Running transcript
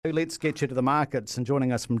Let's get you to the markets, and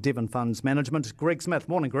joining us from Devon Funds Management, Greg Smith.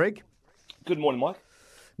 Morning, Greg. Good morning, Mike.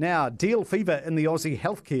 Now, deal fever in the Aussie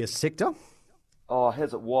healthcare sector. Oh,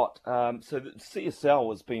 has it what? So the CSL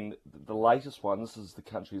has been the latest one. This is the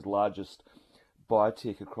country's largest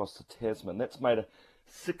biotech across the Tasman. That's made a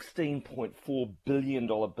 $16.4 billion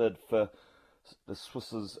bid for the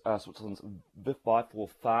Switzerland's Vifor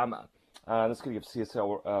Pharma. That's going to give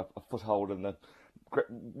CSL a foothold in the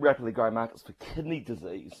rapidly growing markets for kidney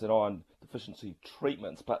disease and iron deficiency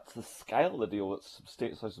treatments. But it's the scale of the deal that's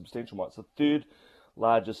so substantial, Mike. It's the third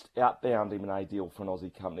largest outbound M&A deal for an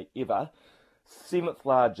Aussie company ever, seventh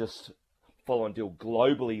largest follow-on deal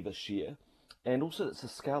globally this year, and also it's the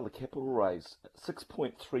scale of the capital raise,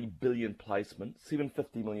 6.3 billion placement,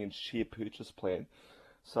 750 million share purchase plan,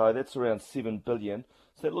 so that's around 7 billion.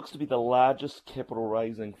 So that looks to be the largest capital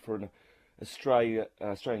raising for an Australian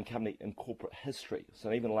company in corporate history.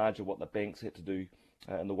 So even larger what the banks had to do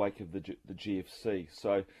in the wake of the GFC.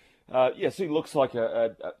 So so it looks like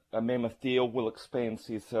a mammoth deal. Will expand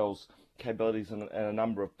CSL's capabilities in a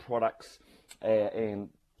number of products and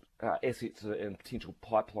assets and potential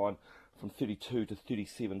pipeline from 32 to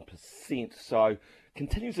 37%. So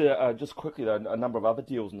continues just quickly though, a number of other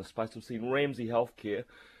deals in the space. We've seen Ramsay Healthcare.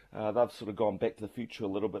 They've sort of gone back to the future a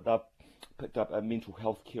little bit. They've picked up a mental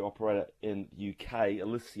health care operator in UK,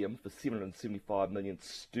 Elysium, for 775 million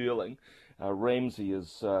sterling. Ramsay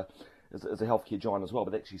is a healthcare giant as well,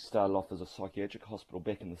 but actually started off as a psychiatric hospital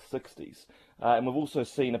back in the 60s. And we've also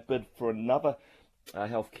seen a bid for another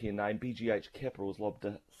healthcare name. BGH Capital has lobbed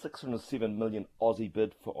a 607 million Aussie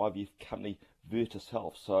bid for IVF company Virtus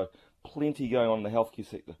Health. So plenty going on in the healthcare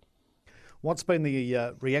sector. What's been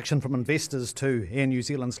the reaction from investors to Air New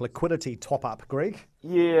Zealand's liquidity top-up, Greg?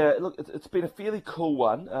 Yeah, look, it's been a fairly cool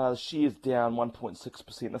one. The shares down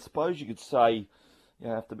 1.6%. I suppose you could say,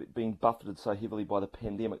 after being buffeted so heavily by the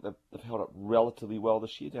pandemic, they've held up relatively well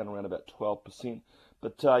this year, down around about 12%.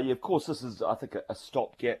 But of course, this is, I think, a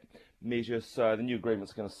stopgap measure. So the new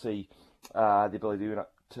agreement's going to see the ability to earn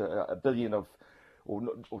up to a billion of,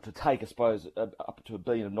 or to take, I suppose, up to $1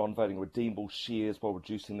 billion of non-voting redeemable shares while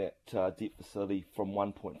reducing that debt facility from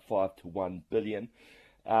 1.5 to 1 billion.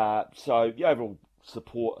 So the overall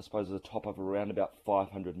support, I suppose, is a top of around about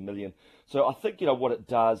 500 million. So I think, what it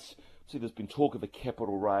does, see, there's been talk of a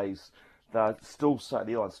capital raise. The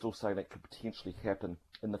airline's still saying that could potentially happen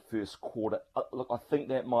in the first quarter. Look, I think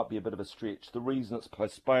that might be a bit of a stretch. The reason it's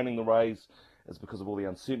postponing the raise is because of all the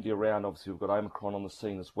uncertainty around. Obviously, we've got Omicron on the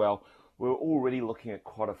scene as well. We're already looking at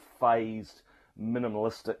quite a phased,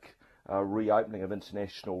 minimalistic reopening of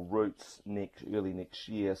international routes early next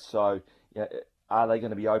year. So, are they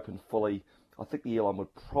going to be open fully? I think the airline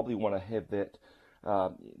would probably want to have that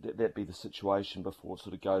be the situation before it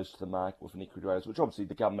sort of goes to the market with an equity raise, which obviously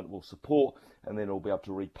the government will support, and then it'll be able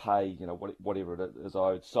to repay, whatever it is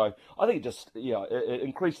owed. So I think it just, it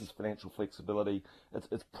increases financial flexibility.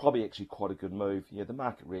 It's probably actually quite a good move. The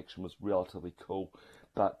market reaction was relatively cool,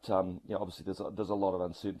 but obviously there's a lot of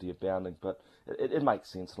uncertainty abounding, but it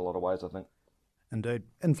makes sense in a lot of ways, I think. Indeed.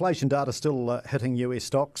 Inflation data still hitting US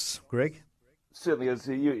stocks, Greg? Certainly is.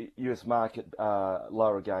 The US market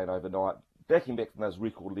lower again overnight. Backing back from those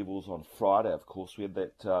record levels on Friday, of course, we had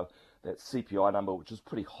that CPI number, which is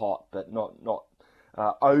pretty hot, but not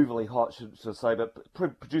overly hot, should I say. But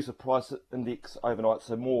producer price index overnight,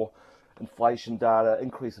 so more inflation data,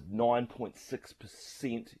 increase of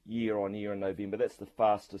 9.6% year on year in November. That's the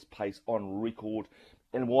fastest pace on record,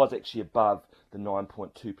 and was actually above the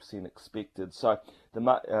 9.2% expected. So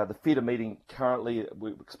the Fed are meeting currently.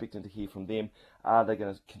 We're expecting to hear from them. Are they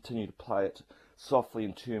going to continue to play it softly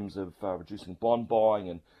in terms of reducing bond buying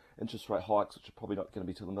and interest rate hikes, which are probably not going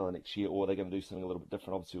to be till the middle of next year, or are they going to do something a little bit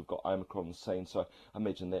different? Obviously, we've got Omicron on the scene, so I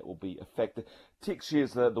imagine that will be a factor. Tech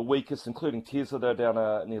shares are the weakest, including Tesla. They're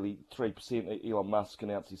down nearly 3%. Elon Musk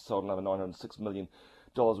announced he's sold another $906 million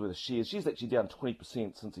worth of shares. She's actually down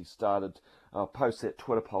 20% since he started, post that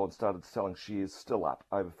Twitter poll, and started selling shares, still up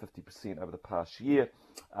over 50% over the past year.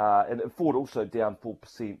 And Ford also down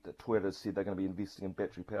 4%. Twitter said they're going to be investing in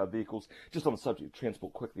battery-powered vehicles. Just on the subject of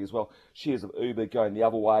transport quickly as well, shares of Uber going the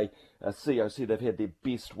other way. CEO said they've had their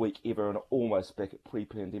best week ever and are almost back at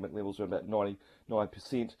pre-pandemic levels, around about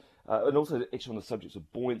 99%. And also, actually, on the subject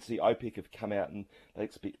of buoyancy, OPEC have come out and they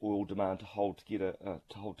expect oil demand to hold together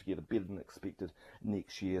better than expected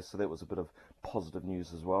next year. So that was a bit of positive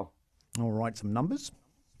news as well. All right, some numbers.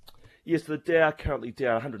 Yes, the Dow currently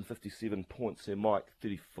down 157 points. So Mike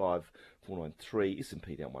 35,493.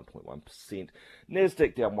 S&P down 1.1%.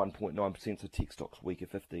 Nasdaq down 1.9%. So tech stocks weaker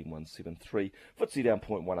 15,173. FTSE down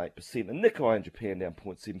 0.18%. The Nikkei in Japan down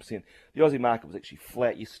 0.7%. The Aussie market was actually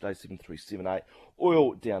flat yesterday, 7378.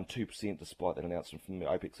 Oil down 2% despite that announcement from the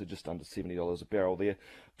OPEC, so just under $70 a barrel there.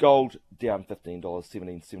 Gold down $15,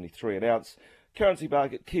 17.73 an ounce. Currency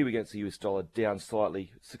market, Kiwi against the US dollar down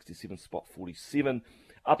slightly, 67.47.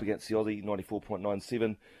 Up against the Aussie,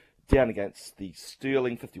 94.97. Down against the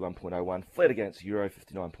sterling, 51.01. Flat against the euro,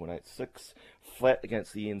 59.86. Flat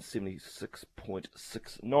against the yen,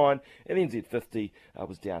 76.69. And the NZ50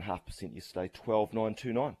 was down 0.5% yesterday,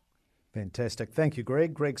 12,929. Fantastic. Thank you,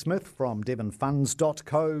 Greg. Greg Smith from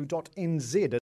devonfunds.co.nz.